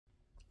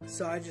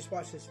So I just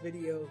watched this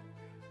video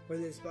where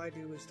this black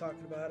dude was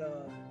talking about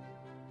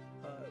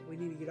we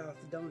need to get off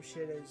the dumb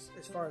shit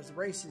as far as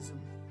racism,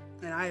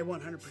 and I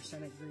 100%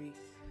 agree.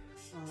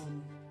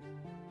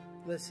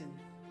 Listen,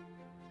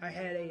 I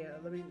had a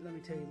let me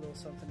tell you a little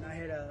something. I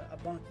had a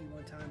bunkie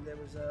one time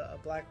that was a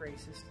black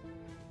racist,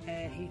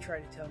 and he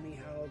tried to tell me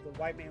how the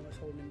white man was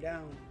holding him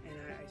down, and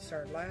I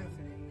started laughing.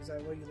 And he's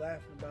like, "What are you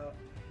laughing about?"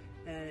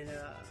 And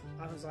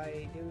I was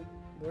like, "Dude,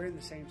 we're in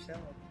the same cell.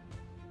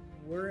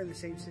 We're in the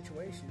same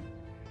situation.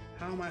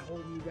 How am I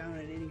holding you down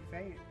in any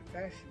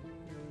fashion?"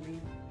 You know what I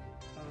mean?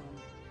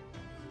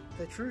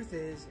 The truth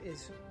is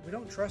we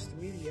don't trust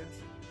the media,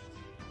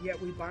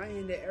 yet we buy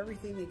into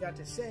everything they got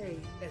to say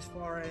as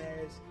far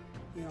as,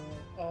 you know,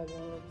 oh,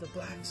 well, the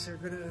blacks are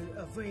going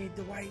to evade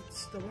the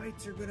whites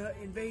are going to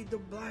invade the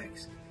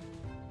blacks.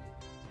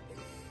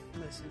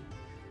 Listen,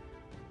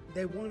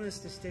 they want us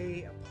to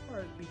stay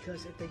apart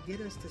because if they get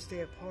us to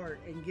stay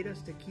apart and get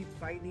us to keep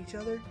fighting each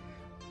other,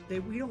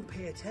 we don't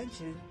pay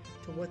attention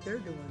to what they're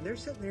doing. They're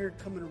sitting there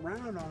coming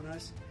around on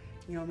us,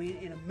 you know what I mean,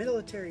 in a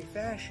military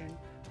fashion,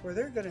 where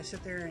they're going to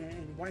sit there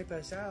and wipe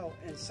us out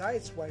and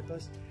sideswipe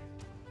us.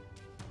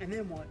 And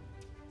then what?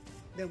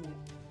 Then what?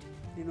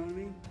 You know what I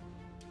mean?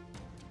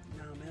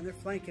 No, man, they're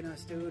flanking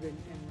us, dude, and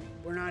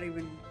we're not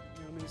even, you know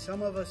what I mean?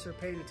 Some of us are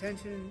paying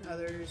attention,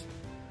 others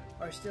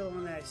are still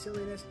on that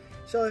silliness.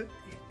 So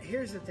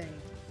here's the thing.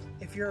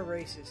 If you're a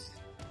racist,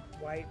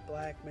 white,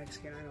 black,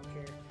 Mexican, I don't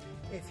care.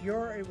 If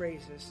you're a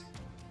racist,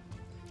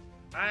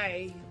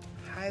 I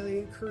highly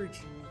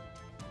encourage you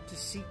to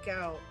seek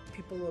out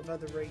people of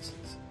other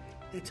races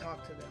and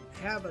talk to them.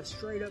 Have a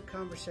straight up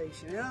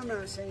conversation. And I'm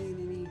not saying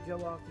you need to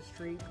go off the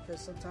street, because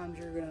sometimes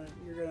you're gonna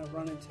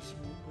run into some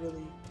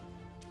really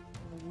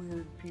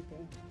weird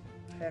people.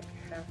 Half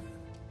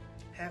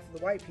of the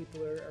white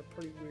people are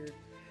pretty weird.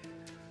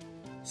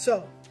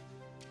 So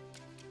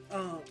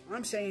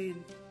I'm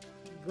saying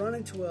run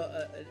into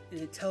an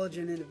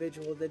intelligent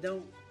individual that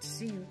don't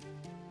see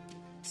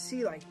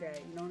like that.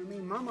 You know what I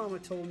mean? My mama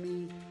told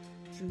me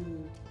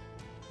to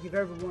give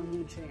everyone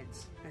one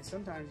chance, and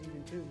sometimes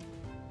even two.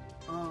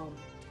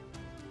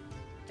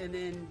 And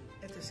then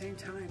at the same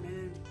time,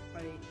 man,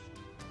 like,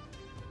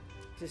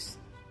 just,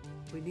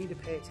 we need to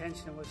pay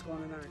attention to what's going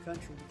on in our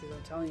country, because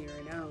I'm telling you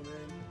right now,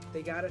 man,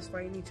 they got us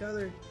fighting each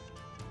other.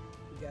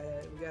 We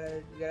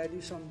gotta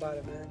do something about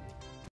it, man.